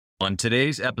On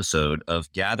today's episode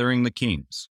of Gathering the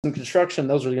Kings. In construction,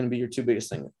 those are going to be your two biggest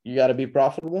things. You got to be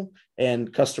profitable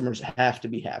and customers have to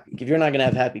be happy. If you're not going to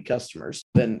have happy customers,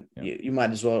 then you might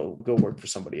as well go work for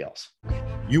somebody else.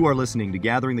 You are listening to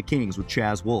Gathering the Kings with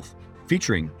Chaz Wolf,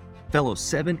 featuring fellow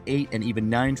 7, 8, and even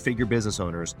 9-figure business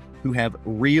owners who have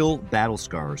real battle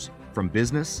scars from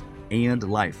business and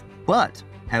life, but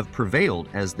have prevailed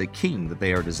as the king that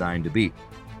they are designed to be.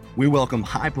 We welcome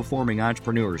high-performing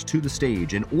entrepreneurs to the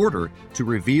stage in order to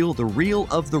reveal the real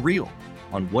of the real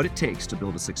on what it takes to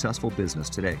build a successful business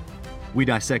today. We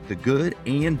dissect the good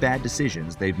and bad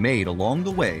decisions they've made along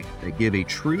the way that give a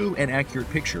true and accurate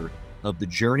picture of the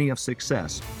journey of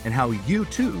success and how you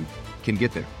too can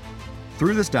get there.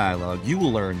 Through this dialogue, you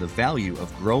will learn the value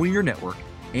of growing your network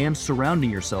and surrounding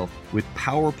yourself with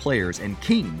power players and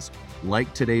kings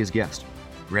like today's guest.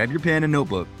 Grab your pen and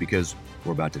notebook because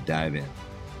we're about to dive in.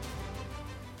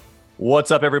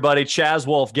 What's up, everybody? Chaz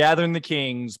Wolf, Gathering the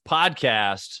Kings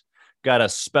podcast. Got a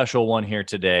special one here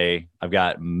today. I've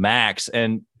got Max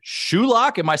and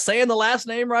Shulyak. Am I saying the last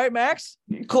name right, Max?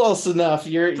 Close enough.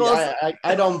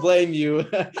 I don't blame you.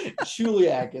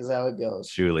 Shulyak is how it goes.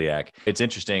 Shulyak. It's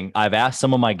interesting. I've asked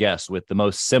some of my guests with the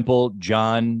most simple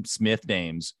John Smith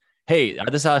names, hey,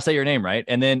 this is how I say your name, right?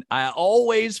 And then I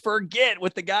always forget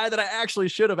with the guy that I actually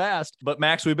should have asked. But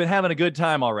Max, we've been having a good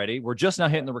time already. We're just now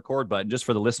hitting the record button. Just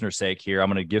for the listener's sake here, I'm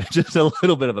going to give just a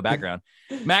little bit of a background.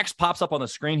 Max pops up on the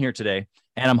screen here today,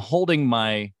 and I'm holding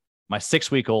my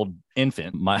 6-week-old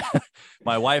infant. My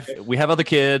wife, we have other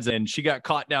kids, and she got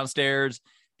caught downstairs,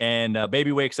 and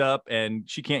baby wakes up, and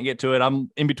she can't get to it. I'm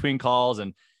in between calls,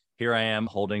 and here I am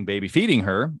holding baby, feeding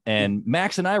her. And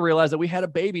Max and I realized that we had a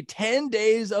baby 10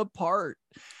 days apart.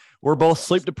 We're both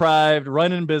sleep deprived,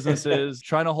 running businesses,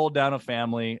 trying to hold down a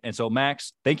family. And so,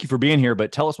 Max, thank you for being here,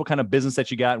 but tell us what kind of business that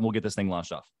you got and we'll get this thing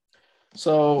launched off.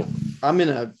 So I'm in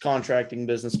a contracting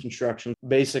business, construction.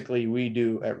 Basically, we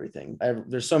do everything.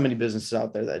 There's so many businesses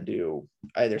out there that do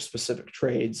either specific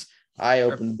trades. I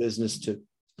opened the business to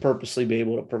purposely be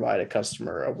able to provide a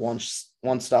customer a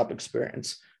one-stop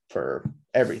experience for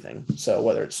everything. So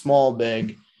whether it's small,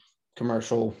 big,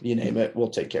 commercial, you name it, we'll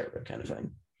take care of it kind of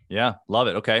thing. Yeah. Love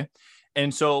it. Okay.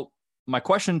 And so my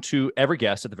question to every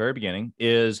guest at the very beginning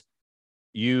is,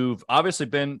 you've obviously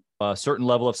been a certain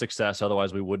level of success.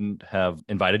 Otherwise we wouldn't have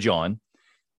invited you on.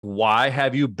 Why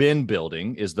have you been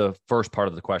building is the first part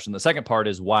of the question. The second part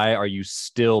is, why are you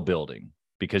still building?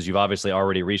 Because you've obviously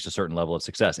already reached a certain level of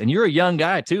success, and you're a young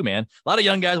guy too, man. A lot of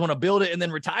young guys want to build it and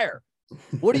then retire.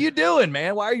 What are you doing,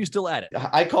 man? Why are you still at it?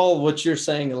 I call what you're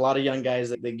saying, a lot of young guys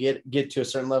that they get to a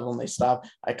certain level and they stop.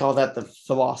 I call that the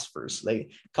philosophers. They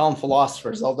call them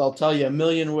philosophers. They'll tell you a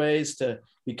million ways to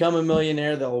become a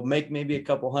millionaire. They'll make maybe a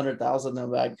couple $100,000. They're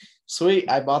like, sweet,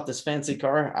 I bought this fancy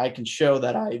car. I can show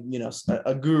that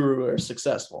a guru or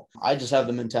successful. I just have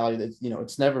the mentality that,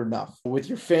 it's never enough. With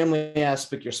your family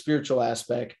aspect, your spiritual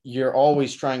aspect, you're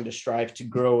always trying to strive to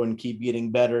grow and keep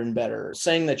getting better and better.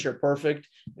 Saying that you're perfect,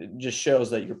 it just shows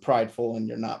that you're prideful and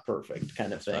you're not perfect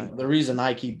kind of thing. The reason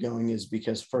I keep going is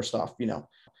because, first off,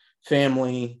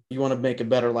 family, you want to make a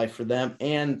better life for them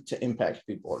and to impact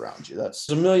people around you. That's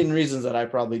a million reasons that I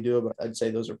probably do it, but I'd say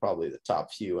those are probably the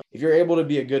top few. If you're able to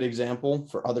be a good example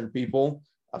for other people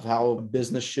of how a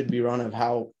business should be run, of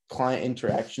how client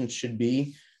interactions should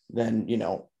be, then,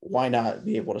 why not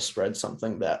be able to spread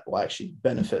something that will actually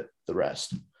benefit the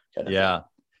rest? Yeah.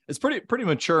 It's pretty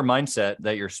mature mindset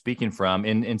that you're speaking from.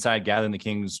 Inside Gathering the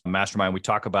Kings Mastermind, we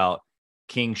talk about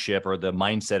kingship, or the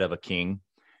mindset of a king,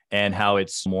 and how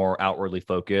it's more outwardly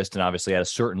focused, and obviously at a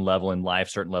certain level in life,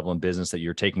 certain level in business, that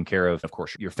you're taking care of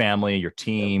course, your family, your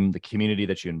team, the community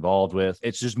that you're involved with.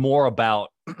 It's just more about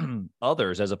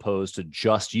others as opposed to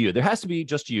just you. There has to be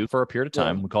just you for a period of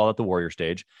time. Yeah. We call it the warrior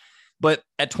stage. But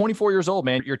at 24 years old,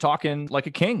 man, you're talking like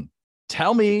a king.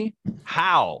 Tell me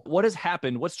what has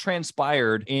happened? What's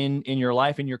transpired in your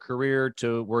life, in your career,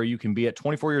 to where you can be at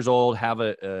 24 years old, have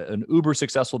an uber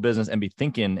successful business, and be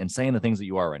thinking and saying the things that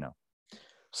you are right now?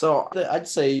 So I'd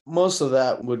say most of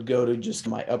that would go to just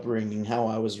my upbringing, how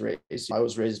I was raised. I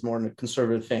was raised more in a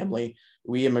conservative family.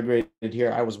 We immigrated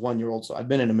here. I was 1 year old. So I've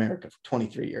been in America for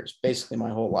 23 years, basically my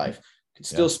whole life. Could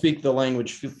still speak the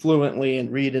language fluently and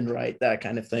read and write, that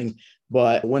kind of thing.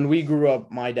 But when we grew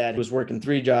up, my dad was working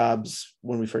 3 jobs.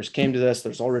 When we first came to this,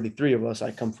 there's already 3 of us.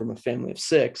 I come from a family of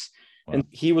 6. Wow. And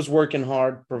he was working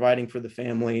hard, providing for the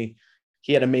family.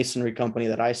 He had a masonry company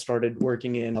that I started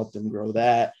working in, helped him grow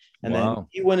that. And then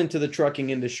he went into the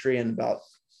trucking industry, and about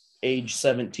age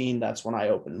 17, that's when I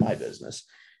opened my business.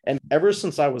 And ever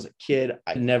since I was a kid,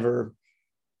 I never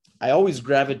I always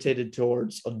gravitated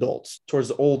towards adults, towards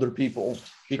the older people,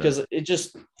 because it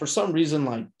just, for some reason,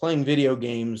 like playing video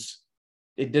games,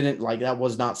 it didn't like, that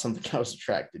was not something I was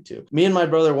attracted to. Me and my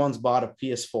brother once bought a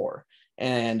PS4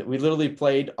 and we literally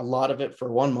played a lot of it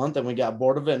for 1 month and we got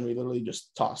bored of it and we literally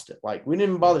just tossed it. Like we didn't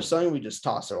even bother selling, we just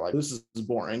tossed it. Like, this is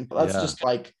boring. That's just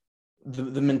like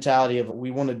the mentality of we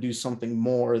want to do something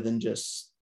more than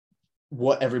just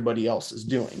what everybody else is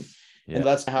doing. And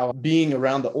that's how being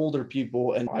around the older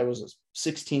people, and I was a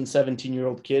 16,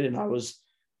 17-year-old kid, and I was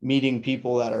meeting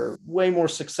people that are way more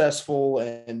successful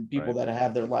and people that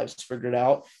have their lives figured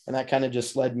out. And that kind of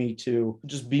just led me to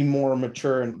just be more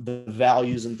mature in the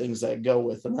values and things that go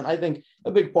with. And then I think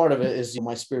a big part of it is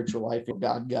my spiritual life.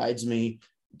 God guides me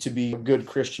to be a good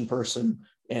Christian person,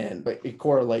 and it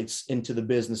correlates into the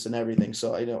business and everything.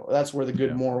 So I know that's where the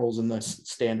good morals and the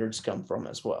standards come from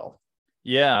as well.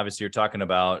 Yeah, obviously you're talking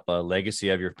about a legacy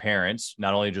of your parents,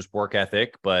 not only just work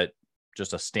ethic, but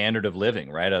just a standard of living,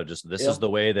 right? This is the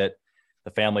way that the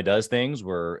family does things,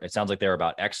 where it sounds like they're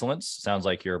about excellence. Sounds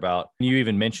like you're about, you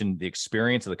even mentioned the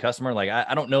experience of the customer. Like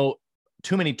I don't know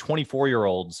too many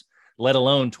 24-year-olds, let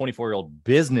alone 24-year-old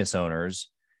business owners,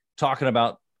 talking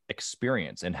about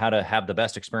experience and how to have the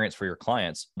best experience for your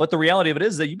clients. But the reality of it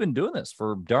is that you've been doing this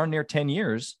for darn near 10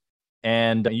 years.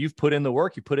 And you've put in the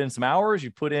work, you put in some hours,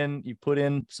 you put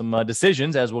in some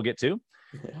decisions, as we'll get to.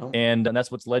 And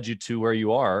that's what's led you to where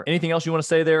you are. Anything else you want to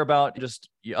say there about just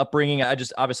your upbringing?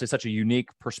 Obviously such a unique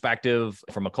perspective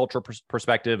from a cultural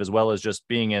perspective, as well as just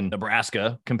being in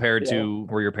Nebraska compared to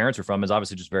where your parents are from, is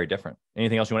obviously just very different.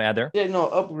 Anything else you want to add there? Yeah, no,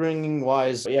 upbringing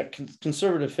wise,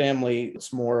 conservative family,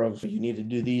 it's more of you need to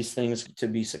do these things to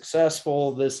be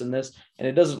successful, this and this. And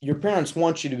it doesn't, your parents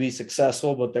want you to be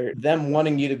successful, but them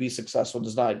wanting you to be successful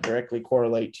does not directly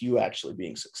correlate to you actually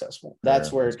being successful.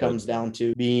 That's where it comes down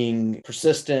to being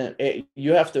persistent.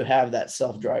 You have to have that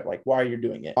self-drive, like why you're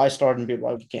doing it. I started and people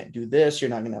are like, you can't do this, you're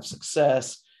not going to have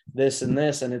success, this and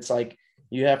this. And it's like,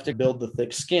 you have to build the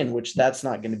thick skin, which that's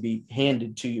not going to be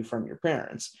handed to you from your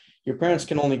parents. Your parents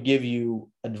can only give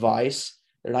you advice.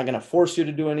 They're not going to force you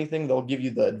to do anything. They'll give you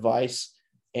the advice,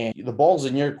 and the ball's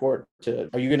in your court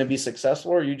are you going to be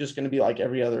successful, or are you just going to be like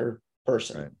every other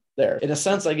person there? In a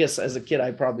sense, I guess as a kid,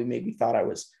 I probably maybe thought I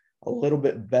was a little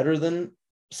bit better than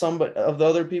some of the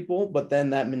other people, but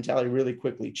then that mentality really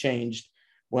quickly changed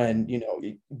when,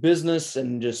 business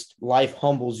and just life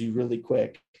humbles you really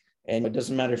quick. And it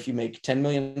doesn't matter if you make $10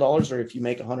 million or if you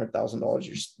make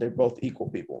 $100,000, they're both equal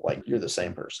people. Like you're the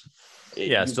same person.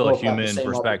 It's still a human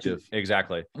perspective.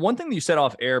 Exactly. One thing that you said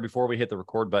off air before we hit the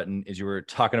record button is you were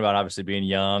talking about obviously being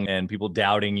young and people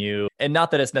doubting you. And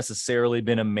not that it's necessarily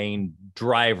been a main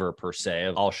driver per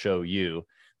se, I'll show you.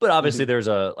 But obviously there's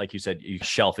like you said, you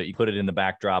shelf it, you put it in the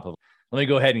backdrop of, let me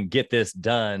go ahead and get this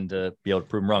done to be able to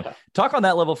prove them wrong. Talk on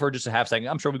that level for just a half second.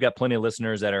 I'm sure we've got plenty of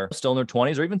listeners that are still in their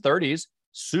 20s or even 30s,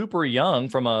 super young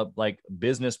from a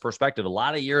business perspective, a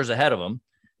lot of years ahead of them.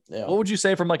 Yeah. What would you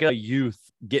say from like a youth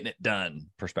getting it done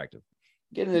perspective?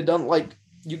 Getting it done, like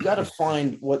you got to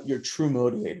find what your true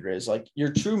motivator is. Like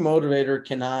your true motivator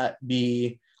cannot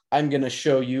be, I'm going to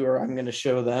show you or I'm going to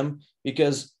show them,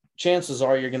 because chances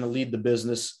are you're going to lead the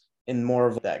business in more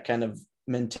of that kind of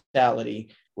mentality,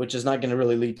 which is not going to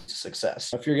really lead to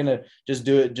success. If you're going to just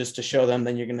do it just to show them,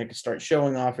 then you're going to start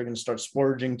showing off. You're going to start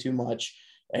splurging too much,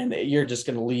 and you're just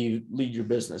going to lead your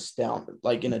business down,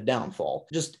 like in a downfall.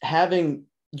 Just having,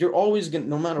 you're always going to,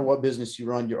 no matter what business you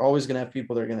run, you're always going to have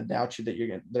people that are going to doubt you,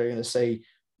 they're going to say,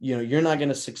 you're not going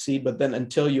to succeed. But then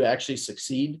until you actually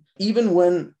succeed, even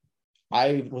when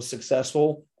I was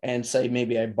successful and say,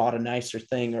 maybe I bought a nicer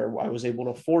thing or I was able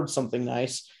to afford something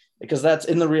nice, because that's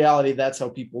in the reality, that's how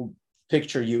people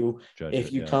picture you.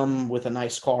 If you come with a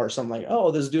nice car or something, like,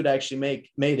 oh, this dude actually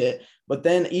made it. But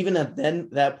then even at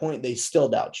that point, they still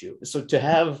doubt you. So to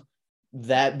have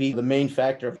that be the main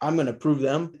factor of I'm going to prove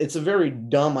them, it's a very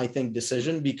dumb, I think,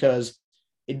 decision, because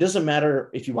it doesn't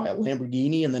matter if you buy a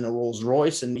Lamborghini and then a Rolls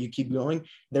Royce and you keep going,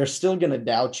 they're still going to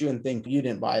doubt you and think you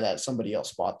didn't buy that. Somebody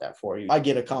else bought that for you. I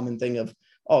get a common thing of,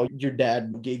 oh, your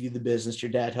dad gave you the business.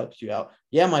 Your dad helped you out.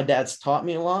 Yeah, my dad's taught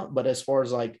me a lot, but as far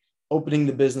as like opening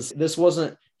the business, this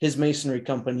wasn't his masonry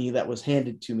company that was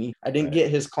handed to me. I didn't get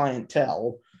his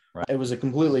clientele. It was a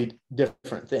completely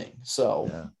different thing.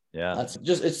 So that's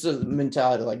just, it's the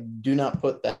mentality, like, do not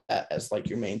put that as like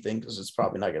your main thing, because it's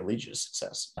probably not going to lead you to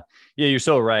success. Yeah, you're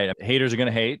so right. Haters are going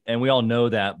to hate, and we all know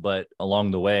that, but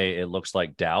along the way, it looks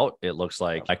like doubt. It looks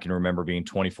like, I can remember being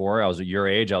 24. I was at your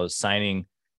age. I was buying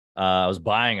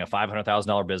a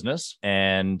 $500,000 business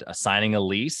and signing a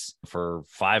lease for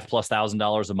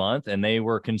 $5,000+ a month. And they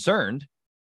were concerned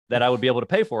that I would be able to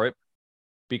pay for it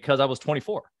because I was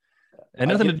 24. And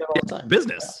I nothing to get do that all with the time.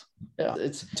 business. Yeah.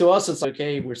 It's to us, it's like,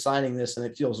 okay, we're signing this and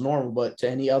it feels normal. But to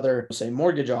any other, say,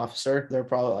 mortgage officer, they're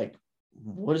probably like,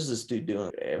 what is this dude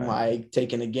doing? Am I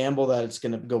taking a gamble that it's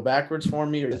going to go backwards for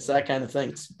me? Or it's that kind of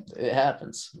thing. It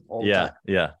happens all the time.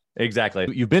 Yeah, exactly.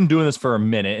 You've been doing this for a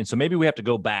minute. And so maybe we have to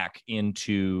go back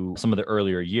into some of the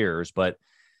earlier years, but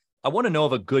I want to know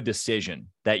of a good decision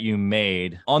that you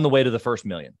made on the way to the first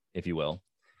million, if you will,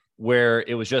 where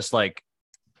it was just like,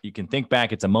 you can think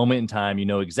back. It's a moment in time. You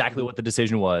know exactly what the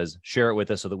decision was. Share it with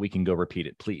us so that we can go repeat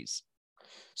it, please.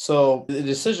 So the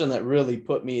decision that really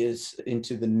put me is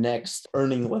into the next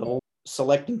earning level,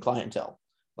 selecting clientele.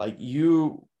 Like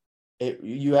you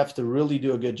have to really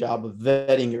do a good job of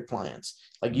vetting your clients.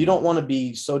 Like you don't want to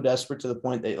be so desperate to the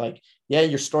point that like, yeah,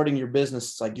 you're starting your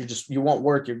business. It's like you want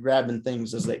work, you're grabbing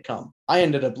things as they come. I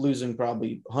ended up losing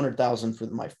probably 100,000 for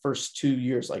my first 2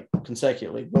 years, like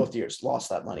consecutively, both years, lost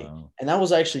that money. Wow. And that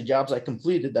was actually jobs I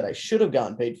completed that I should have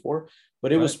gotten paid for,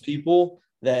 but it was people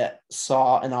that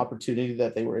saw an opportunity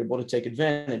that they were able to take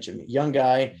advantage of me. Young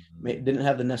guy, didn't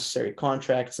have the necessary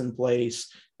contracts in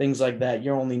place, things like that.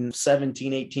 You're only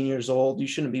 17, 18 years old. You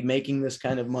shouldn't be making this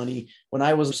kind of money. When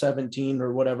I was 17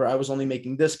 or whatever, I was only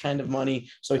making this kind of money.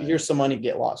 So here's some money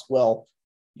get lost. Well,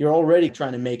 you're already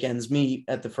trying to make ends meet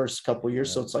at the first couple of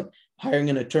years. So it's like hiring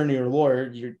an attorney or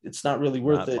lawyer, it's not really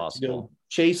worth it to go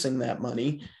chasing that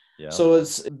money. Yeah. So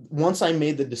it's once I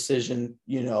made the decision,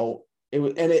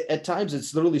 at times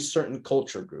it's literally certain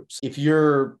culture groups. If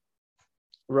you're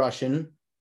Russian,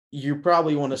 you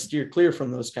probably want to steer clear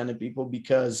from those kind of people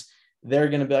because they're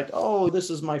going to be like, oh, this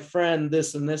is my friend,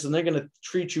 this and this, and they're going to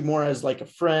treat you more as like a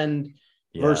friend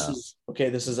versus, okay,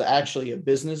 this is actually a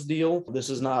business deal. This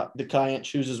is not the client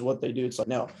chooses what they do. It's like,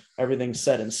 no, everything's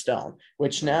set in stone,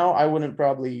 which now I wouldn't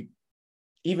probably,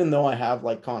 even though I have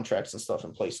like contracts and stuff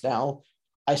in place now,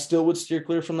 I still would steer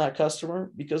clear from that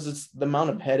customer because it's the amount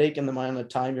of headache and the amount of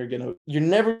time you're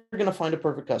never going to find a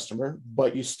perfect customer,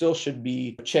 but you still should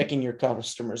be checking your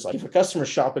customers. Like if a customer's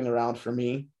shopping around for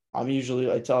me, I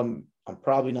tell them I'm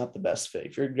probably not the best fit.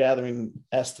 If you're gathering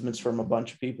estimates from a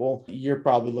bunch of people, you're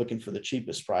probably looking for the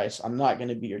cheapest price. I'm not going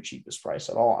to be your cheapest price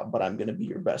at all, but I'm going to be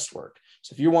your best work.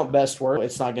 So if you want best work,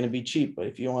 it's not going to be cheap, but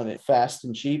if you want it fast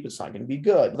and cheap, it's not going to be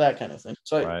good, that kind of thing.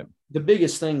 So the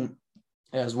biggest thing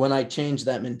as when I changed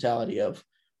that mentality of,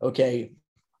 okay,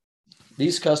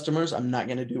 these customers I'm not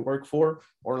going to do work for,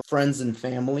 or friends and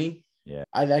family. Yeah,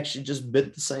 I've actually just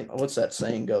bit the same. What's that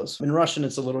saying goes? In Russian,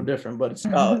 it's a little different, but it's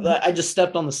I just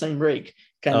stepped on the same rake.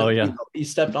 He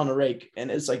stepped on a rake,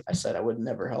 and it's like I said, I would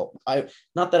never help.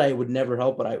 Not that I would never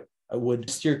help, but I would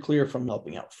steer clear from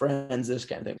helping out friends, this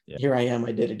kind of thing. Yeah. Here I am,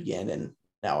 I did it again, and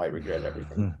now I regret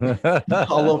everything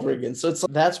all over again. So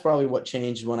that's probably what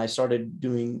changed when I started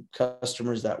doing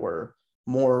customers that were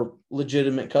more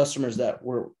legitimate customers that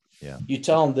were, you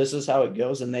tell them this is how it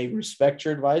goes and they respect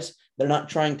your advice. They're not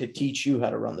trying to teach you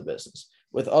how to run the business.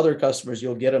 With other customers,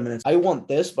 you'll get them and it's, I want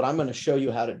this, but I'm going to show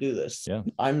you how to do this. Yeah.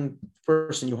 I'm the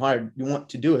person you hired. You want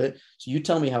to do it. So you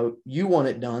tell me how you want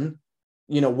it done,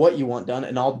 what you want done,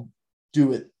 and I'll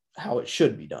do it how it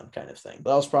should be done, kind of thing.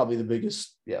 That was probably the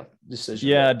biggest decision.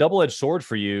 Yeah, double-edged sword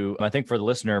for you. I think for the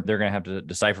listener, they're going to have to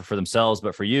decipher for themselves.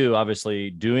 But for you,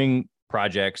 obviously, doing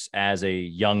projects as a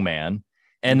young man,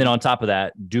 and then on top of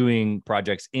that, doing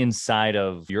projects inside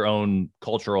of your own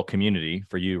cultural community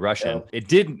for you, Russian, it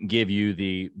didn't give you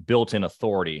the built-in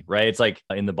authority, right? It's like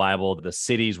in the Bible, the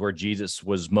cities where Jesus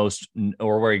was most,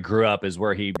 or where he grew up is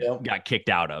where he got kicked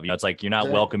out of. It's like you're not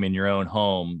welcome in your own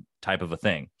home type of a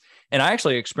thing. And I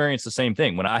actually experienced the same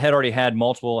thing when I had already had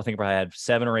multiple, I think I had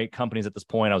 7 or 8 companies at this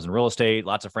point. I was in real estate,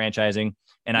 lots of franchising,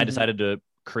 and I decided to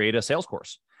create a sales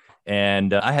course.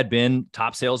 And I had been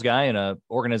top sales guy in an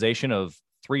organization of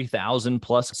 3,000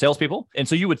 plus salespeople. And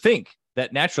so you would think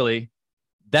that naturally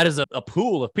that is a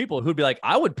pool of people who'd be like,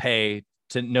 I would pay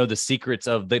to know the secrets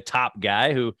of the top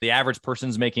guy who the average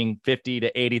person's making 50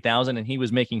 to 80,000 and he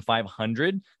was making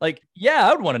 500. Like, yeah,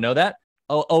 I would want to know that.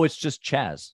 Oh, it's just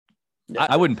Chaz.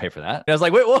 I wouldn't pay for that. And I was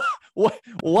like, wait,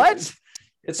 what?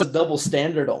 It's a double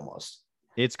standard almost.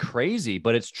 It's crazy,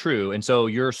 but it's true. And so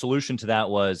your solution to that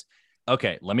was,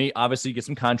 okay, let me obviously get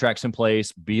some contracts in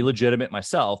place, be legitimate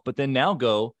myself, but then now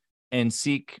go and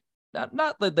seek,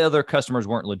 not that the other customers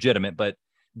weren't legitimate, but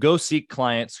go seek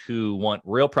clients who want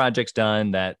real projects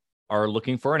done that are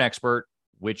looking for an expert,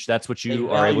 which that's what you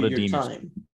are able to deem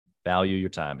time. Value your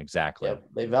time. Exactly. Yep.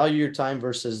 They value your time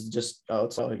versus just,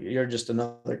 you're just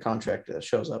another contractor that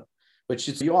shows up, which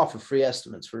is, you offer free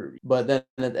estimates but then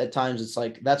at times it's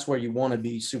like, that's where you want to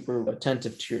be super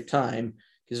attentive to your time,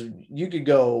 because you could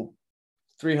go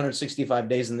 365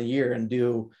 days in the year and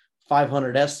do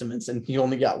 500 estimates and you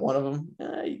only got one of them,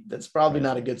 that's probably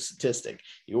not a good statistic.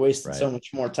 You wasted so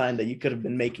much more time that you could have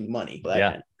been making money. That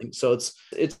kind of thing. So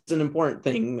it's an important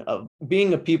thing of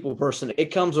being a people person.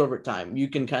 It comes over time. You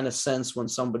can kind of sense when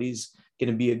somebody's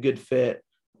going to be a good fit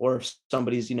or if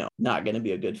somebody's, not going to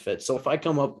be a good fit. So if I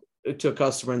come up to a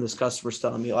customer and this customer's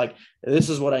telling me like, this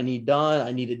is what I need done,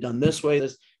 I need it done this way,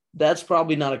 that's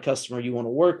probably not a customer you want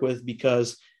to work with,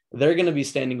 because they're going to be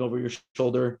standing over your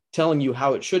shoulder telling you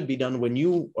how it should be done when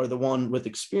you are the one with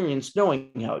experience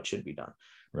knowing how it should be done.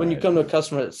 Right. When you come to a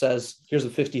customer that says, here's a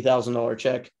 $50,000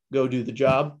 check, go do the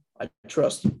job, I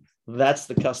trust that's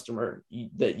the customer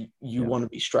that you want to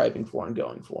be striving for and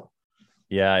going for.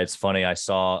 Yeah, it's funny. I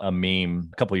saw a meme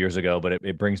a couple of years ago, but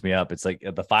it brings me up. It's like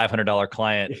the $500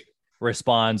 client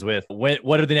responds with,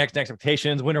 what are the next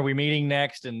expectations? When are we meeting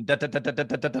next? And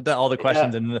all the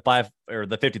questions. And then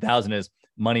the 50,000 is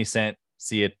money sent.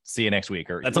 See you next week.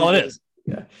 Or that's all it is.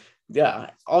 Yeah.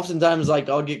 Oftentimes, like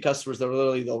I'll get customers that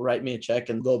they'll write me a check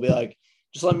and they'll be like,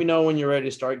 just let me know when you're ready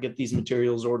to start, get these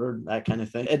materials ordered, that kind of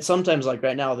thing. And sometimes like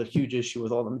right now, the huge issue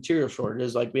with all the material shortage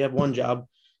is like, we have one job.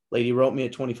 Lady wrote me a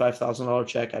 $25,000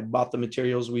 check. I bought the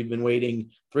materials. We've been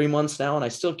waiting 3 months now, and I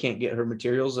still can't get her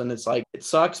materials. And it's like, it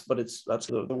sucks, but that's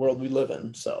the world we live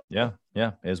in. So yeah,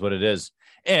 is what it is.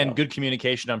 And good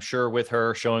communication, I'm sure, with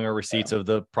her, showing her receipts of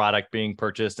the product being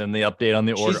purchased and the update on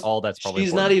the order. All that's probably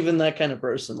she's important. Not even that kind of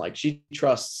person. Like she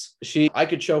trusts. I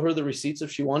could show her the receipts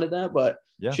if she wanted that, but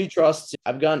she trusts.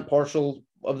 I've gotten partial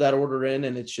of that order in,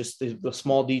 and it's just the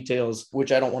small details,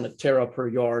 which I don't want to tear up her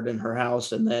yard and her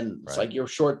house. And then it's like, you're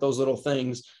short those little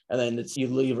things, and then you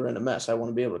leave her in a mess. I want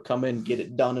to be able to come in, get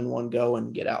it done in one go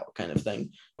and get out, kind of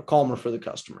thing. Calmer for the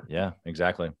customer. Yeah,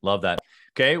 exactly. Love that.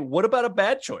 Okay. What about a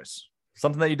bad choice?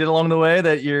 Something that you did along the way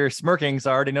that you're smirking, so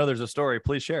I already know there's a story.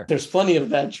 Please share. There's plenty of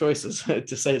bad choices,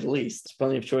 to say the least. There's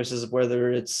plenty of choices,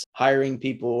 whether it's hiring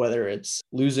people, whether it's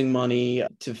losing money.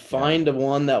 To find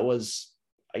one that was,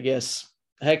 I guess,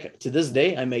 heck, to this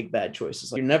day, I make bad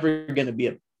choices. Like, you're never going to be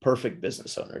a perfect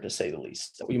business owner, to say the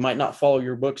least. You might not follow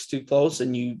your books too close,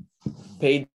 and you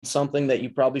paid something that you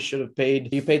probably should have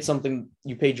paid. You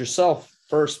paid yourself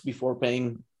first before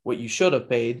paying what you should have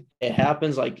paid. It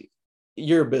happens. Like,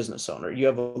 you're a business owner. You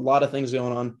have a lot of things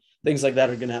going on. Things like that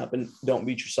are going to happen. Don't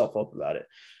beat yourself up about it.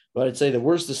 But I'd say the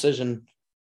worst decision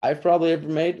I've probably ever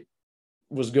made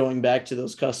was going back to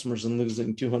those customers and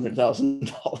losing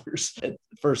 $200,000 at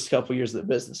the first couple of years of the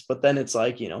business. But then it's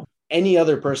like, any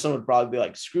other person would probably be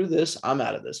like, screw this, I'm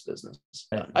out of this business.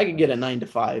 I could get a 9 to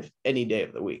 5 any day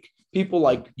of the week. People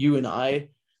like you and I,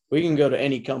 we can go to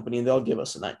any company and they'll give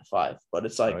us a 9 to 5. But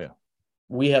it's like,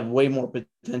 we have way more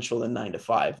potential than 9 to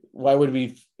 5. Why would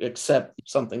we accept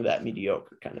something that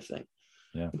mediocre, kind of thing?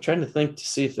 Yeah. I'm trying to think to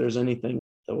see if there's anything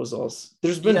that was else.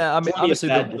 There's been obviously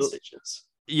bad decisions.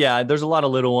 Yeah, there's a lot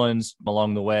of little ones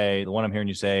along the way. The one I'm hearing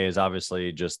you say is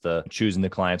obviously just the choosing the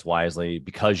clients wisely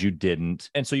because you didn't.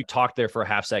 And so you talked there for a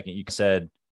half second. You said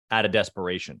out of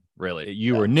desperation, really.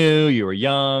 You were new, you were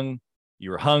young,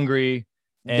 you were hungry.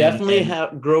 Definitely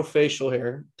grow facial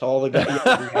hair to all the guys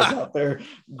out there.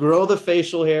 Grow the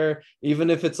facial hair,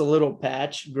 even if it's a little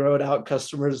patch. Grow it out.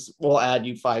 Customers will add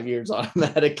you 5 years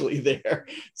automatically there.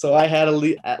 So I had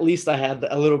at least I had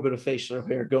a little bit of facial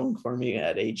hair going for me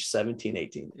at age 17,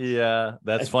 18. Yeah,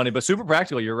 that's funny, but super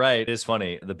practical. You're right. It is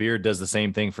funny. The beard does the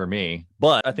same thing for me.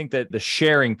 But I think that the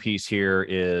sharing piece here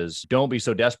is don't be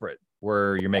so desperate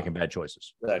where you're making bad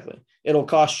choices. Exactly. It'll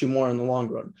cost you more in the long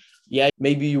run. Yeah,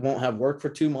 maybe you won't have work for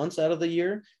 2 months out of the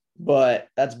year, but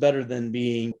that's better than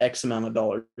being X amount of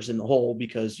dollars in the hole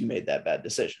because you made that bad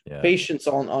decision. Yeah. Patience,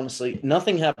 honestly,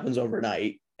 nothing happens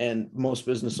overnight, and most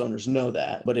business owners know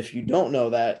that. But if you don't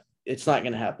know that, it's not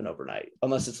going to happen overnight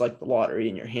unless it's like the lottery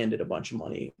and you're handed a bunch of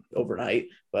money overnight.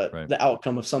 But the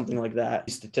outcome of something like that,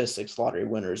 statistics, lottery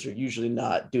winners are usually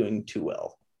not doing too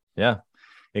well. Yeah,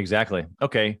 exactly.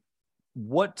 Okay.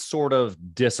 What sort of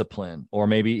discipline or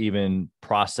maybe even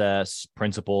process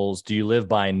principles do you live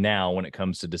by now when it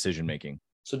comes to decision making?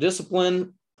 So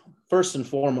discipline, first and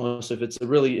foremost, if it's a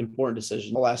really important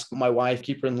decision, I'll ask my wife,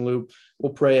 keep her in the loop.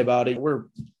 We'll pray about it. We're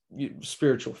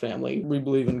spiritual family. We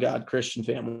believe in God, Christian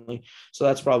family. So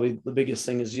that's probably the biggest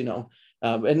thing is,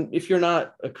 and if you're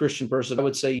not a Christian person, I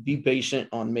would say be patient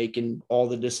on making all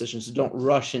the decisions. Don't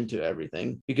rush into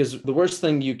everything, because the worst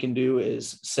thing you can do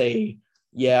is say,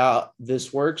 yeah,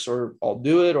 this works, or I'll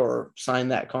do it, or sign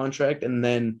that contract, and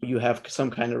then you have some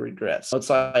kind of regret. So it's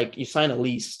like you sign a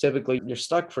lease. Typically, you're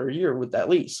stuck for a year with that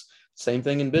lease. Same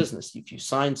thing in business. If you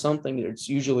sign something, it's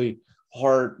usually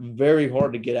hard, very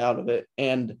hard to get out of it.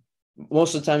 And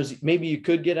most of the times, maybe you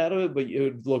could get out of it, but it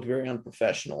would look very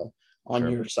unprofessional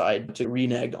on your side to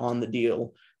renege on the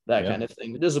deal. that kind of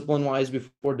thing. Discipline wise,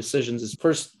 before decisions, is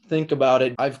first think about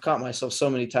it. I've caught myself so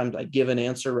many times I give an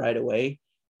answer right away.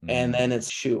 And then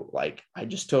it's like I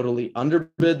just totally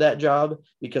underbid that job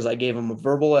because I gave them a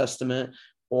verbal estimate,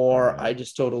 or I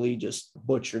just totally just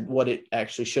butchered what it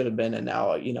actually should have been. And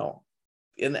now,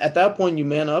 and at that point you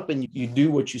man up and you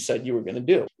do what you said you were going to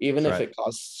do, even if it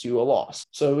costs you a loss.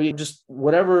 So you just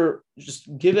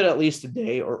give it at least a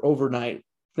day or overnight.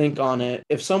 Think on it.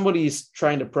 If somebody's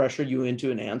trying to pressure you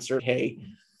into an answer, hey,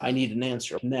 I need an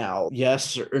answer now,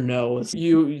 yes or no.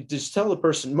 You just tell the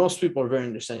person. Most people are very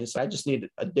understanding. So I just need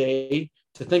a day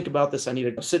to think about this. I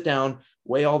need to sit down,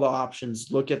 weigh all the options,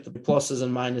 look at the pluses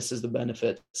and minuses, the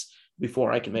benefits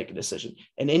before I can make a decision.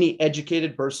 And any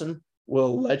educated person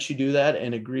will let you do that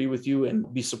and agree with you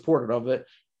and be supportive of it.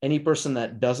 Any person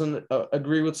that doesn't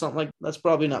agree with something like that's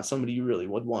probably not somebody you really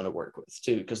would want to work with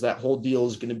too, because that whole deal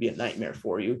is going to be a nightmare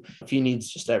for you if he needs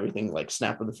just everything like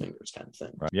snap of the fingers kind of thing.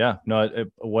 Right. Yeah. No,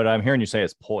 what I'm hearing you say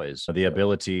is poise, the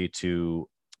ability to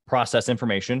process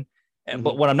information.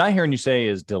 But what I'm not hearing you say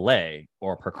is delay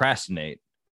or procrastinate.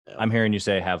 I'm hearing you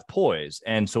say have poise.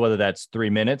 And so whether that's 3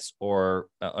 minutes or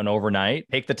an overnight,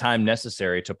 take the time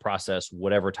necessary to process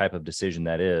whatever type of decision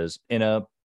that is in a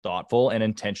thoughtful and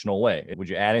intentional way. Would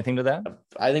you add anything to that?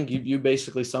 I think you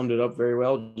basically summed it up very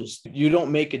well. Just you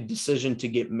don't make a decision to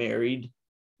get married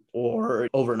or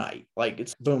overnight. Like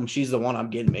it's boom, she's the one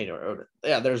I'm getting married. Or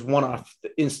there's one-off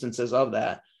instances of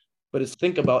that. But it's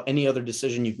think about any other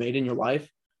decision you've made in your life.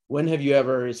 When have you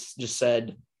ever just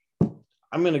said,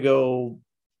 I'm going to go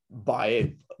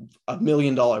buy $1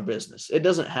 million business? It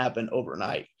doesn't happen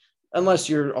overnight. Unless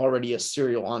you're already a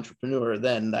serial entrepreneur,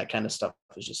 then that kind of stuff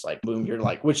is just like, boom, you're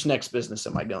like, which next business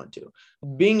am I going to?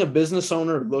 Being a business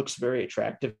owner looks very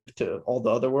attractive to all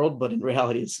the other world, but in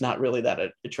reality, it's not really that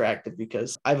attractive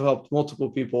because I've helped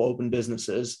multiple people open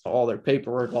businesses, all their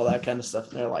paperwork, all that kind of stuff.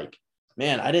 And they're like,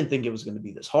 man, I didn't think it was going to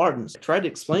be this hard. And I tried to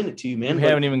explain it to you, man. You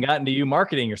haven't even gotten to you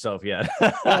marketing yourself yet.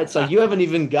 It's like, you haven't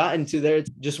even gotten to there.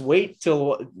 Just wait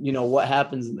till, what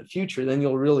happens in the future. Then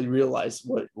you'll really realize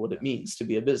what it means to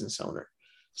be a business owner.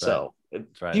 So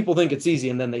people think it's easy.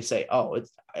 And then they say, oh,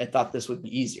 I thought this would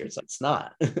be easier. It's like, it's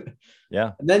not.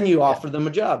 Yeah. And then you offer them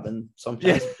a job and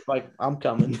sometimes it's like, I'm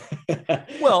coming.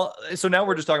 Well, so now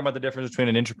we're just talking about the difference between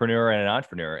an entrepreneur and an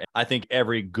entrepreneur. I think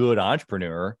every good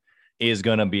entrepreneur is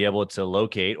going to be able to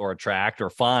locate or attract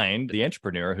or find the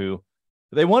entrepreneur who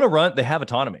they want to run. They have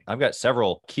autonomy. I've got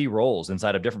several key roles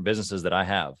inside of different businesses that I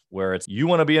have where it's you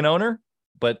want to be an owner,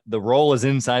 but the role is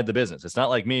inside the business. It's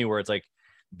not like me where it's like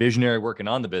visionary working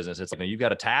on the business. It's like, you've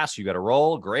got a task, you got a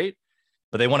role, great,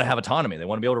 but they want to have autonomy. They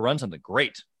want to be able to run something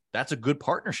great. That's a good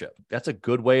partnership. That's a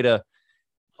good way to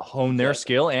hone their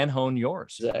skill and hone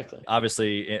yours. Exactly.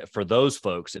 Obviously, for those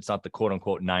folks, it's not the quote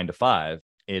unquote 9 to 5.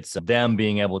 It's them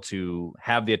being able to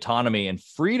have the autonomy and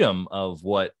freedom of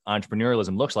what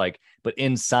entrepreneurialism looks like, but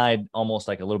inside almost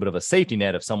like a little bit of a safety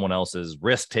net of someone else's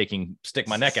risk-taking, stick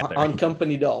my neck out there. On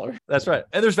company dollar. That's right.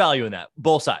 And there's value in that,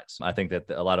 both sides. I think that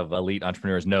a lot of elite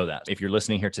entrepreneurs know that. If you're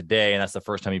listening here today, and that's the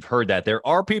first time you've heard that, there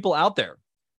are people out there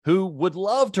who would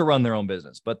love to run their own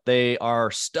business, but they are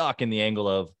stuck in the angle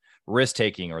of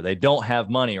risk-taking, or they don't have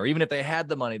money, or even if they had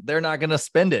the money, they're not going to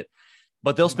spend it,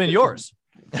 but they'll spend yours.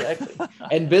 Exactly.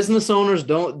 And business owners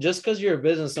don't, just because you're a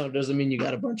business owner doesn't mean you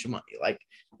got a bunch of money. Like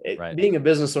being a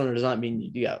business owner does not mean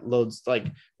you got loads. Like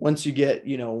once you get,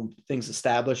 things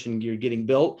established and you're getting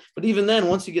built, but even then,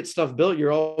 once you get stuff built,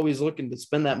 you're always looking to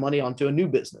spend that money onto a new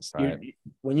business. Right.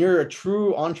 When you're a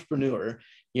true entrepreneur,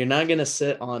 you're not going to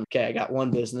sit on, okay, I got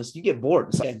one business. You get bored.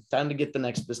 It's like, time to get the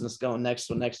next business going, next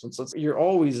one. So you're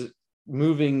always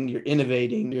moving, you're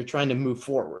innovating, you're trying to move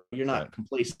forward. You're not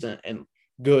complacent and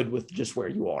good with just where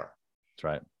you are. That's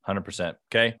right. 100%.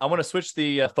 Okay. I want to switch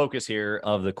the focus here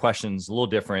of the questions, a little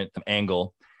different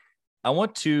angle. I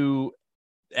want to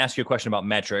ask you a question about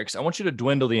metrics. I want you to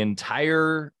dwindle the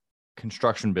entire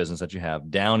construction business that you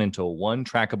have down into one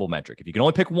trackable metric. If you can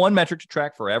only pick one metric to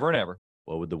track forever and ever,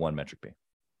 what would the one metric be?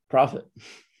 Profit.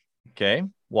 Okay.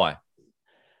 Why?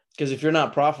 Because if you're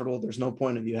not profitable, there's no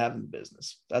point of you having the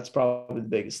business. That's probably the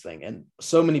biggest thing. And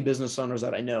so many business owners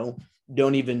that I know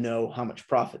don't even know how much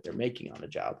profit they're making on a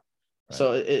job. Right.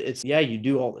 So it's you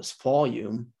do all this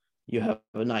volume, you have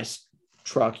a nice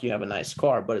truck, you have a nice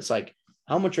car, but it's like,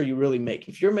 how much are you really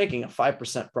making? If you're making a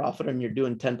 5% profit and you're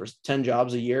doing 10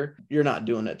 jobs a year, you're not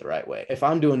doing it the right way. If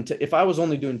I was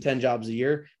only doing 10 jobs a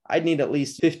year, I'd need at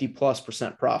least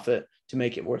 50+% profit to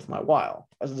make it worth my while.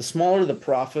 As the smaller the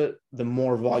profit, the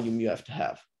more volume you have to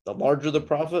have. The larger the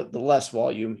profit, the less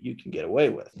volume you can get away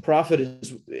with. Profit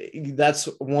that's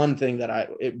one thing that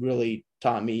it really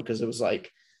taught me, because it was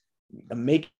like, I'm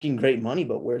making great money,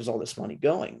 but where's all this money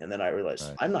going? And then I realized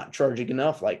Right. I'm not charging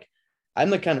enough. Like, I'm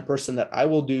the kind of person that I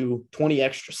will do 20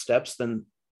 extra steps than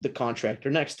the contractor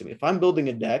next to me. If I'm building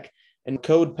a deck and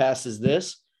code passes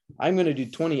this, I'm going to do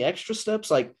 20 extra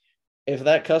steps. Like, if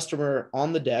that customer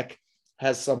on the deck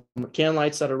has some can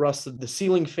lights that are rusted, the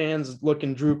ceiling fans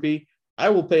looking droopy, I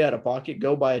will pay out of pocket,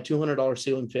 go buy a $200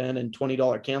 ceiling fan and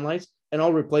 $20 can lights, and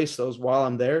I'll replace those while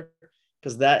I'm there,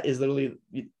 because that is literally,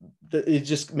 it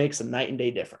just makes a night and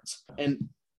day difference. And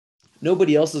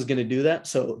nobody else is going to do that.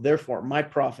 So therefore, my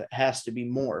profit has to be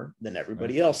more than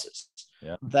everybody else's.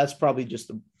 Yeah. That's probably just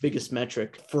the biggest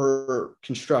metric for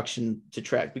construction to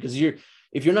track, because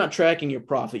if you're not tracking your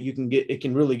profit, it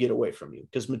can really get away from you,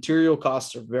 because material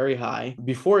costs are very high.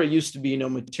 Before, it used to be,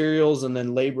 materials, and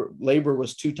then labor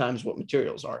was 2 times what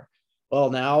materials are.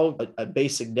 Well, now a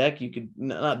basic deck, a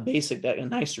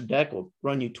nicer deck will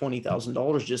run you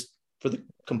 $20,000 just for the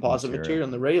composite material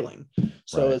and the railing.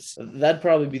 So that'd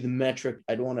probably be the metric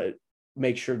I'd want to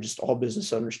make sure just all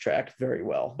business owners track very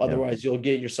well. Otherwise, you'll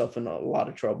get yourself in a lot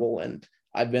of trouble. And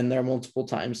I've been there multiple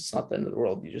times. It's not the end of the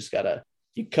world. You just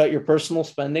you cut your personal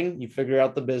spending, you figure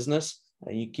out the business,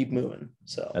 and you keep moving.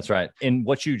 So that's right. In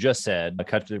what you just said,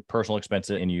 cut your personal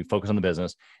expenses and you focus on the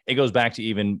business. It goes back to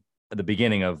even the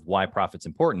beginning of why profit's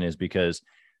important, is because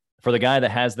for the guy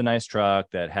that has the nice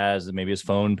truck, that has maybe his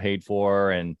phone paid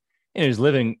for, and he's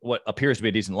living what appears to be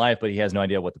a decent life, but he has no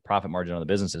idea what the profit margin on the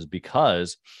business is,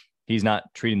 because he's not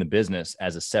treating the business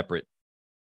as a separate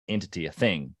entity, a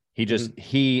thing.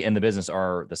 He and the business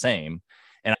are the same.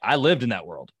 And I lived in that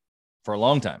world for a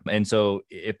long time. And so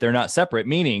if they're not separate,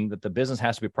 meaning that the business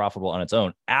has to be profitable on its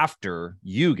own after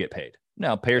you get paid.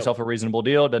 Now, pay yourself a reasonable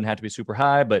deal. It doesn't have to be super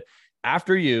high, but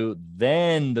after you,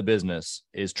 then the business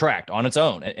is tracked on its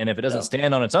own. And if it doesn't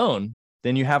stand on its own,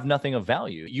 then you have nothing of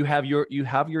value. You have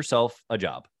yourself a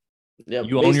job. Yeah,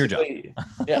 you own your job.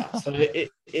 Yeah. So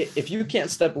if you can't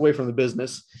step away from the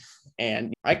business,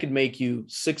 and I could make you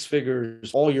 6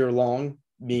 figures all year long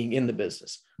being in the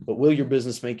business, but will your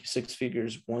business make you 6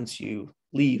 figures once you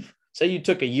leave? Say you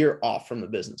took a year off from the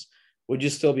business, would you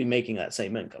still be making that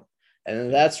same income?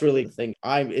 And that's really the thing.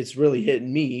 It's really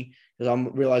hitting me, because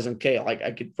I'm realizing, okay, like,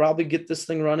 I could probably get this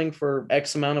thing running for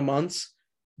X amount of months,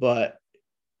 but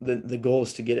the goal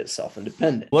is to get it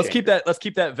self-independent. Let's keep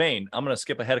that vein. I'm going to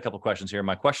skip ahead a couple of questions here.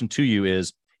 My question to you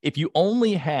is, if you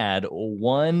only had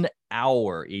 1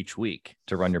 hour each week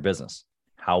to run your business,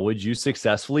 how would you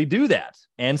successfully do that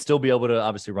and still be able to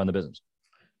obviously run the business?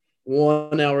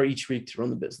 1 hour each week to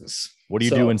run the business. What do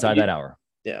you do inside that hour?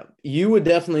 Yeah, you would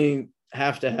definitely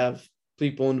have to have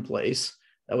people in place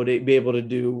that would be able to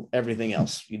do everything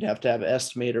else. You'd have to have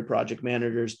estimator, project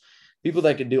managers, people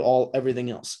that could do everything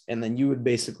else. And then you would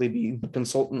basically be the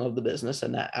consultant of the business.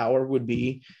 And that hour would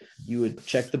be, you would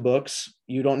check the books.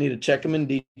 You don't need to check them in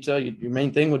detail. Your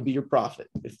main thing would be your profit.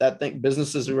 If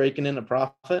businesses are raking in a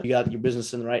profit, you got your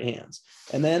business in the right hands.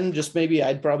 And then just maybe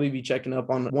I'd probably be checking up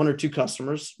on 1 or 2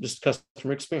 customers, just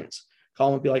customer experience. Call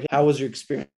them and be like, how was your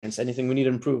experience? Anything we need to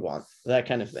improve on? That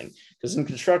kind of thing. Because in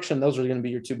construction, those are going to be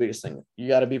your 2 biggest things. You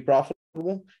got to be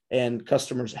profitable, and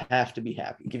customers have to be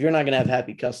happy. If you're not going to have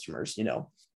happy customers,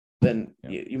 then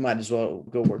you might as well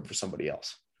go work for somebody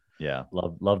else. Yeah.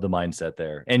 Love the mindset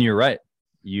there. And you're right.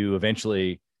 You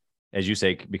eventually, as you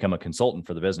say, become a consultant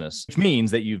for the business, which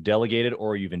means that you've delegated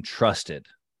or you've entrusted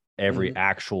every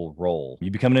actual role.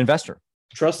 You become an investor.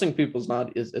 Trusting people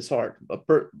it's hard, but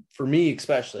for me,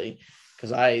 especially,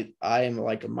 because I am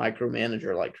like a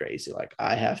micromanager like crazy. Like,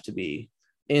 I have to be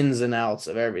ins and outs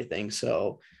of everything.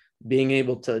 So being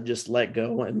able to just let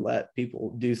go and let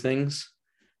people do things,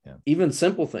 even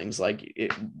simple things like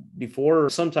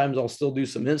before, sometimes I'll still do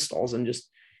some installs, and just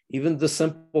even the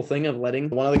simple thing of letting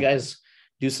one of the guys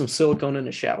do some silicone in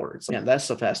the shower. It's like, that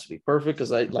stuff has to be perfect,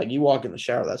 because you walk in the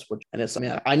shower,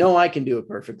 I know I can do it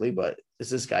perfectly, but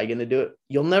is this guy going to do it?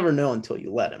 You'll never know until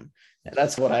you let him. And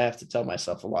that's what I have to tell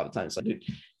myself a lot of times. Like, dude,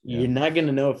 you're not going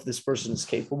to know if this person is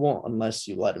capable unless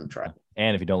you let him try.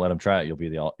 And if you don't let him try it,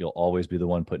 you'll always be the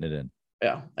one putting it in.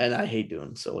 Yeah. And I hate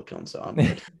doing silicone, so I'm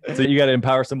good. So you got to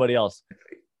empower somebody else.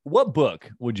 What book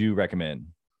would you recommend,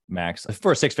 Max,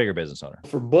 for a 6-figure business owner?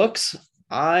 For books,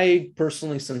 I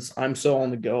personally, since I'm so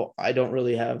on the go, I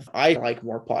like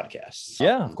more podcasts.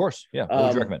 Yeah, of course. Yeah. What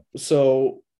would you recommend?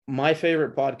 So my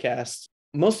favorite podcasts,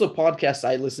 most of the podcasts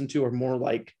I listen to are more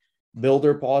like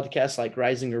builder podcasts, like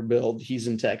Rising or Build. He's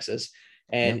in Texas,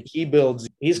 and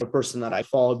he's a person that I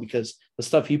follow because the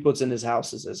stuff he puts in his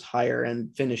house is higher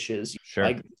end finishes. Sure.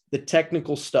 Like the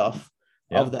technical stuff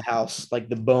of the house, like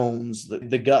the bones,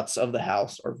 the guts of the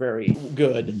house are very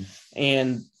good.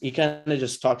 And he kind of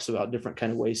just talks about different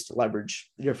kind of ways to leverage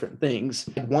different things.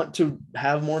 I want to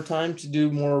have more time to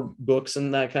do more books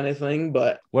and that kind of thing.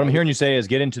 But what I'm hearing you say is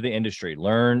get into the industry,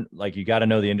 learn, like you got to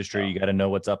know the industry. You got to know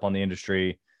what's up on the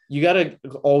industry. You got to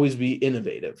always be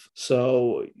innovative.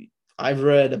 So I've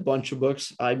read a bunch of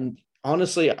books.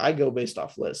 Honestly, I go based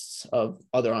off lists of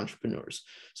other entrepreneurs.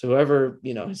 So whoever,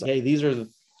 is like, hey, these are the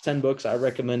 10 books I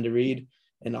recommend to read,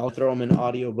 and I'll throw them in an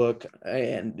audiobook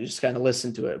and just kind of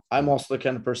listen to it. I'm also the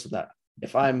kind of person that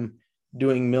if I'm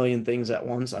doing a million things at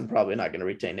once, I'm probably not going to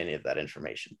retain any of that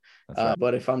information. Right.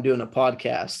 But if I'm doing a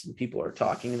podcast and people are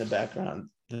talking in the background,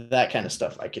 that kind of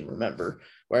stuff I can remember.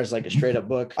 Whereas like a straight up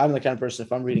book, I'm the kind of person,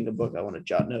 if I'm reading a book, I want to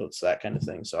jot notes, that kind of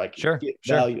thing. So I can get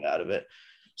value out of it.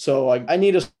 So I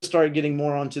need to start getting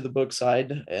more onto the book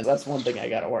side, and that's one thing I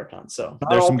got to work on. So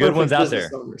there's some good ones out there.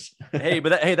 Hey,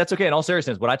 that's okay. In all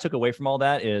seriousness, what I took away from all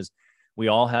that is we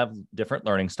all have different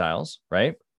learning styles,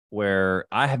 right? Where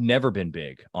I have never been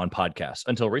big on podcasts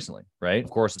until recently, right? Of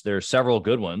course, there's several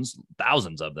good ones,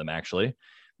 thousands of them actually.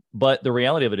 But the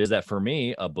reality of it is that for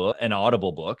me, an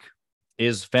audible book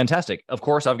is fantastic. Of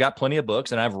course, I've got plenty of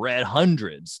books and I've read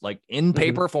hundreds, like in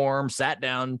paper form, sat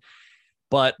down.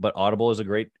 But Audible is a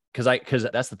great, because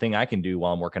that's the thing I can do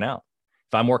while I'm working out.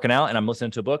 If I'm working out and I'm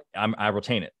listening to a book, I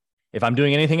retain it. If I'm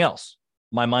doing anything else,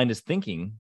 my mind is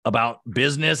thinking about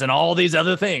business and all these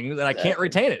other things, and I can't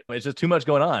retain it. It's just too much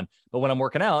going on. But when I'm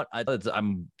working out,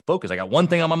 I'm focused. I got one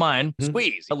thing on my mind: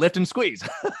 squeeze, lift and squeeze.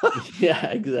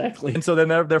 Yeah, exactly. And so then,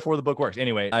 therefore, the book works.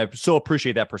 Anyway, I so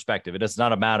appreciate that perspective. It's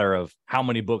not a matter of how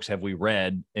many books have we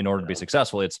read in order to be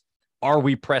successful. It's, are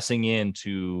we pressing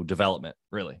into development,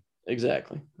 really?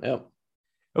 Exactly. Yep.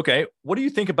 Okay. What do you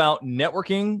think about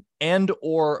networking and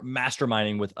or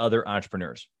masterminding with other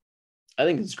entrepreneurs? I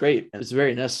think it's great. And it's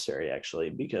very necessary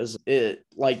actually, because it,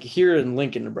 like here in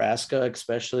Lincoln, Nebraska,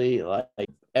 especially, like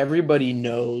everybody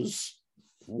knows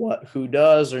who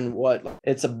does and what.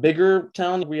 It's a bigger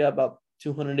town. We have about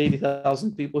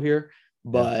 280,000 people here,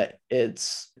 but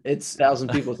it's 1,000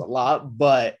 people is a lot,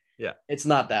 but it's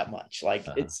not that much. Like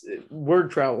word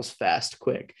travels fast,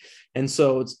 quick. And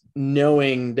so it's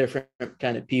knowing different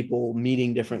kind of people,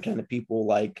 meeting different kind of people.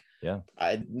 Like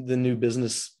the new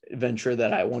business venture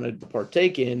that I wanted to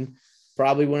partake in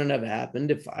probably wouldn't have happened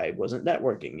if I wasn't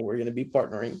networking. We're going to be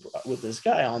partnering with this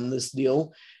guy on this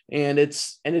deal. And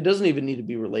it doesn't even need to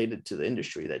be related to the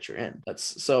industry that you're in.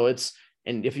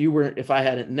 And if I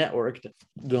hadn't networked,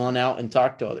 gone out and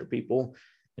talked to other people,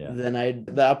 then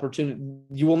the opportunity,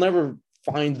 you will never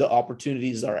find the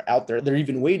opportunities that are out there. They're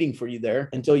even waiting for you there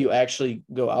until you actually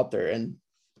go out there and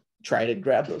try to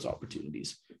grab those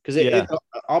opportunities. Because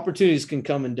opportunities can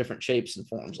come in different shapes and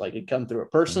forms. Like it come through a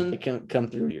person, it can come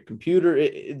through your computer.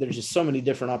 There's just so many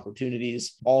different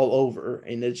opportunities all over.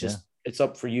 And it's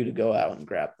up for you to go out and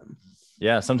grab them.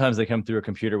 Yeah, sometimes they come through a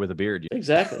computer with a beard.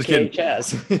 Exactly.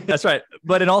 Chaz. That's right.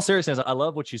 But in all seriousness, I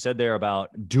love what you said there about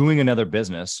doing another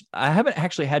business. I haven't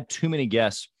actually had too many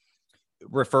guests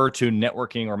refer to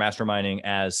networking or masterminding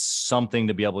as something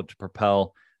to be able to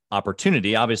propel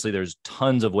opportunity. Obviously, there's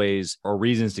tons of ways or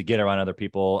reasons to get around other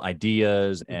people,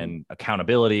 ideas and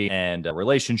accountability and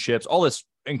relationships, all this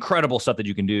incredible stuff that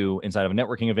you can do inside of a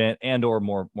networking event and or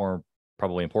more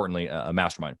probably importantly, a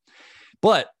mastermind.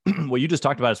 But what you just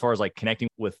talked about as far as like connecting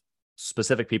with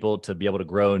specific people to be able to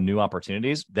grow new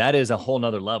opportunities, that is a whole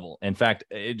nother level. In fact,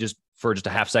 for just a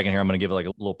half second here, I'm going to give like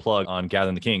a little plug on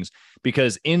Gathering the Kings,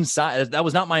 because that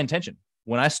was not my intention.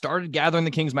 When I started Gathering the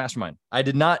Kings Mastermind, I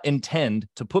did not intend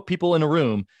to put people in a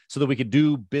room so that we could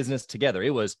do business together.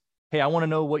 It was, hey, I want to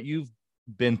know what you've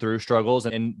been through, struggles,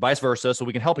 and vice versa, so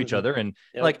we can help each other and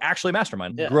like actually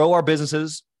mastermind, grow our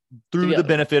businesses through the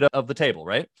benefit of the table,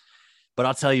 right? But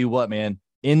I'll tell you what, man,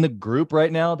 in the group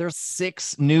right now, there's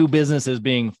 6 new businesses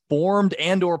being formed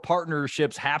and or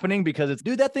partnerships happening because it's,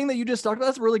 dude, that thing that you just talked about,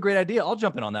 that's a really great idea. I'll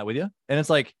jump in on that with you. And it's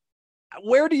like,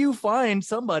 where do you find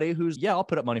somebody who's, I'll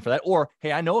put up money for that. Or,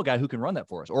 hey, I know a guy who can run that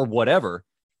for us or whatever.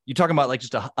 You're talking about like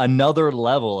just another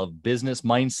level of business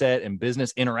mindset and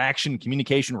business interaction,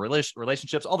 communication,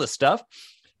 relationships, all this stuff.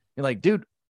 You're like, dude,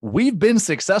 we've been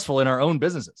successful in our own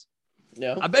businesses.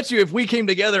 Yeah, I bet you if we came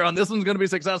together on this one's going to be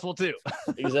successful too.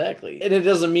 Exactly. And it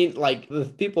doesn't mean like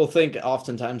people think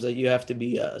oftentimes that you have to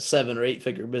be a 7 or 8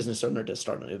 figure business owner to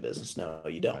start a new business. No,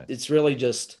 you don't. Right. It's really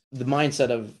just the mindset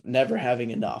of never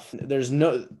having enough. As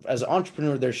an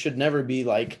entrepreneur, there should never be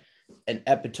like an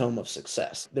epitome of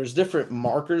success. There's different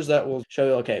markers that will show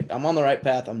you, okay, I'm on the right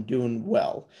path. I'm doing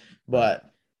well, but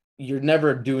you're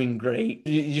never doing great.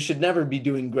 You should never be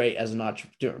doing great as an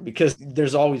entrepreneur because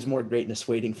there's always more greatness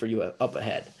waiting for you up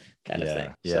ahead. kind of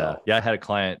thing. Yeah. So, Yeah. I had a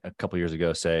client a couple of years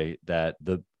ago say that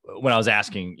when I was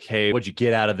asking, hey, what'd you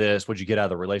get out of this? What'd you get out of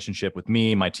the relationship with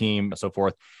me, my team, and so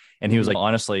forth? And he was like,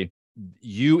 honestly,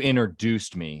 you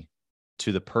introduced me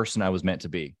to the person I was meant to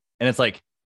be. And it's like,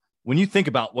 when you think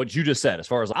about what you just said, as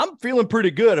far as I'm feeling pretty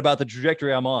good about the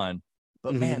trajectory I'm on,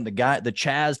 but man, the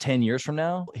Chaz 10 years from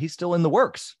now, he's still in the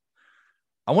works.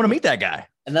 I want to meet that guy.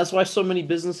 And that's why so many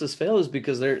businesses fail, is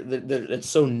because they're it's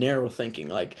so narrow thinking.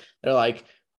 Like, they're like,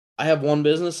 I have one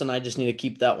business and I just need to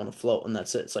keep that one afloat, and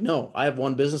that's it. It's like, no, I have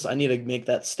one business. I need to make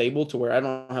that stable to where I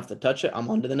don't have to touch it. I'm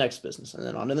on to the next business, and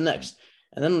then on to the next.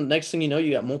 And then the next thing you know,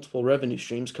 you got multiple revenue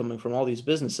streams coming from all these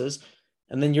businesses.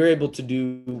 And then you're able to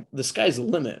do, the sky's the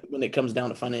limit when it comes down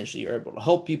to financially. You're able to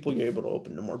help people. You're able to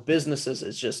open to more businesses.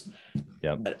 It's just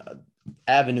an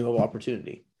avenue of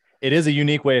opportunity. It is a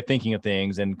unique way of thinking of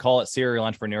things, and call it serial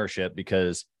entrepreneurship,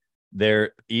 because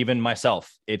even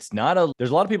myself, there's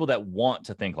a lot of people that want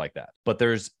to think like that. But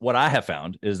what I have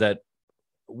found is that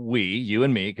you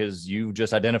and me, because you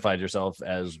just identified yourself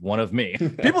as one of me.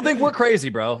 People think we're crazy,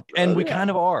 bro. And we kind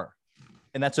of are.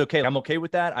 And that's okay. I'm okay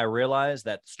with that. I realize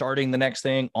that starting the next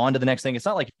thing, on to the next thing, it's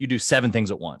not like you do 7 things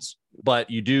at once, but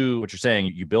you do what you're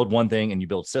saying. You build one thing and you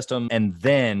build system, and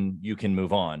then you can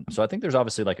move on. So I think there's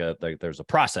obviously there's a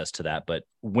process to that. But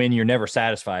when you're never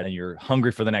satisfied and you're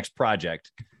hungry for the next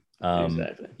project,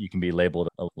 you can be labeled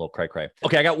a little cray-cray.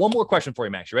 Okay, I got one more question for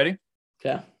you, Max. You ready?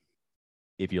 Yeah.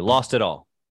 If you lost it all,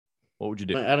 what would you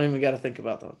do? I don't even got to think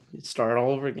about that. You'd start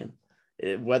all over again.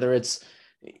 Whether it's,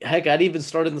 heck, I'd even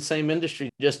start in the same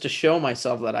industry just to show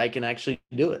myself that I can actually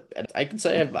do it. I can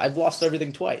say I've lost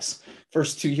everything twice.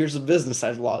 First 2 years of business,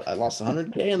 I lost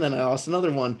 $100K, and then I lost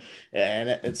another one. And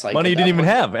it's like money you didn't even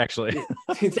have, actually.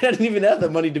 I didn't even have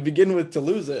the money to begin with to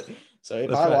lose it. So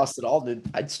if I lost it all,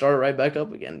 I'd start right back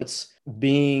up again.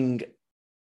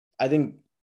 I think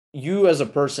you as a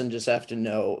person just have to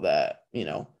know that,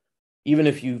 even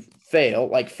if you fail,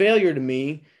 like, failure to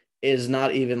me is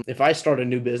not even if I start a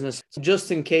new business, just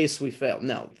in case we fail.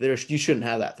 No, you shouldn't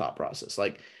have that thought process.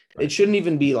 Like, it shouldn't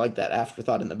even be like that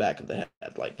afterthought in the back of the head.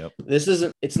 Like,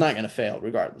 it's not going to fail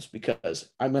regardless,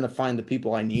 because I'm going to find the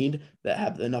people I need that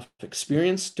have enough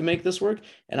experience to make this work.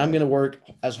 And I'm going to work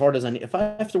as hard as I need. If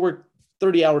I have to work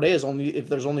 30-hour days, if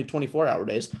there's only 24-hour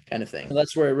days, kind of thing. And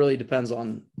that's where it really depends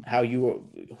on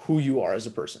who you are as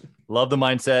a person. Love the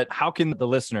mindset. How can the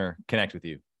listener connect with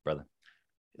you, brother?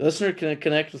 The listener can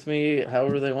connect with me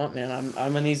however they want, man.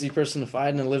 I'm an easy person to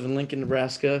find, and live in Lincoln,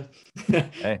 Nebraska.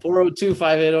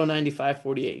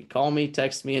 402-580-9548. Call me,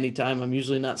 text me anytime. I'm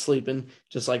usually not sleeping,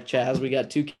 just like Chaz. We got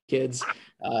 2 kids.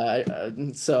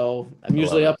 So I'm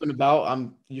usually up and about.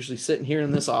 I'm usually sitting here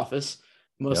in this office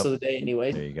most of the day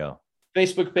anyway. There you go.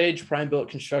 Facebook page, Prime Built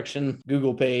Construction,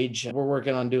 Google page. We're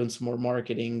working on doing some more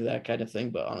marketing, that kind of thing.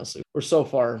 But honestly, we're so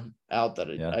far out that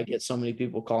I get so many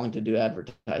people calling to do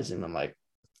advertising. I'm like,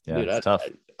 dude, it's tough.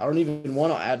 I don't even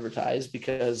want to advertise,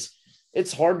 because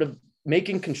it's hard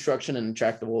making construction an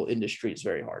attractable industry is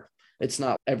very hard. It's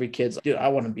not every kid's like, dude, I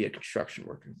want to be a construction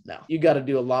worker now. You got to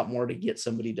do a lot more to get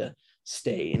somebody to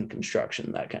stay in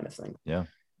construction, that kind of thing. Yeah.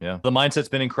 Yeah. The mindset's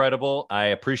been incredible. I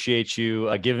appreciate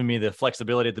you giving me the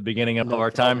flexibility at the beginning of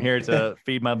our time here to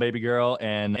feed my baby girl,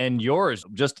 and yours,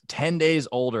 just 10 days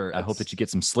older. I hope that you get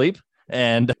some sleep,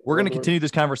 and we're going to continue this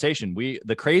conversation.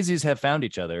 The crazies have found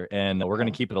each other, and we're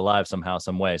going to keep it alive somehow,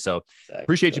 some way. So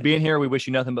appreciate you being here. We wish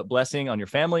you nothing but blessing on your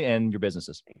family and your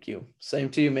businesses. Thank you. Same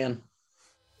to you, man.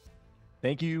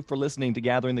 Thank you for listening to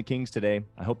Gathering the Kings today.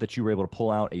 I hope that you were able to pull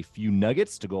out a few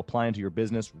nuggets to go apply into your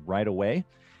business right away.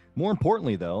 More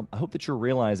importantly, though, I hope that you're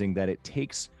realizing that it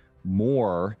takes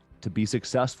more to be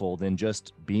successful than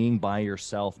just being by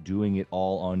yourself, doing it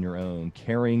all on your own,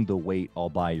 carrying the weight all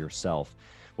by yourself.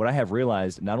 What I have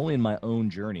realized, not only in my own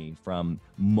journey from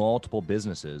multiple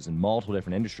businesses and multiple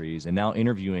different industries, and now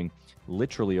interviewing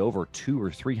literally over 200 or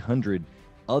 300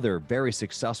 other very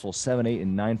successful 7, 8,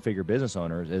 and 9-figure business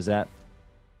owners, is that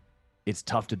it's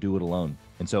tough to do it alone.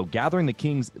 And so Gathering the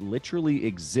Kings literally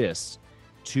exists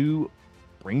to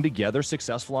bring together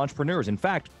successful entrepreneurs. In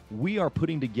fact, we are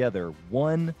putting together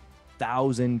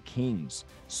 1,000 kings,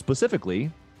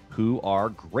 specifically who are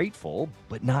grateful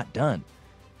but not done.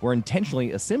 We're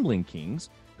intentionally assembling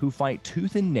kings who fight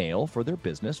tooth and nail for their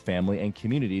business, family, and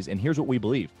communities. And here's what we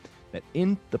believe, that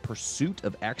in the pursuit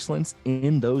of excellence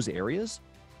in those areas,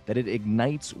 that it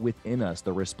ignites within us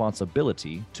the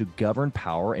responsibility to govern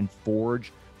power and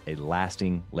forge a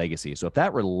lasting legacy. So if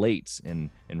that relates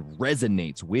and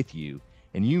resonates with you,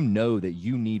 and you know that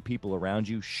you need people around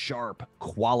you, sharp,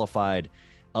 qualified,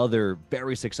 other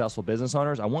very successful business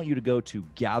owners, I want you to go to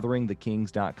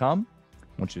gatheringthekings.com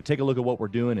want you to take a look at what we're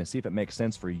doing and see if it makes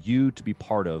sense for you to be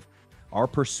part of our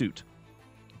pursuit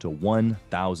to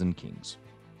 1,000 kings.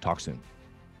 Talk soon.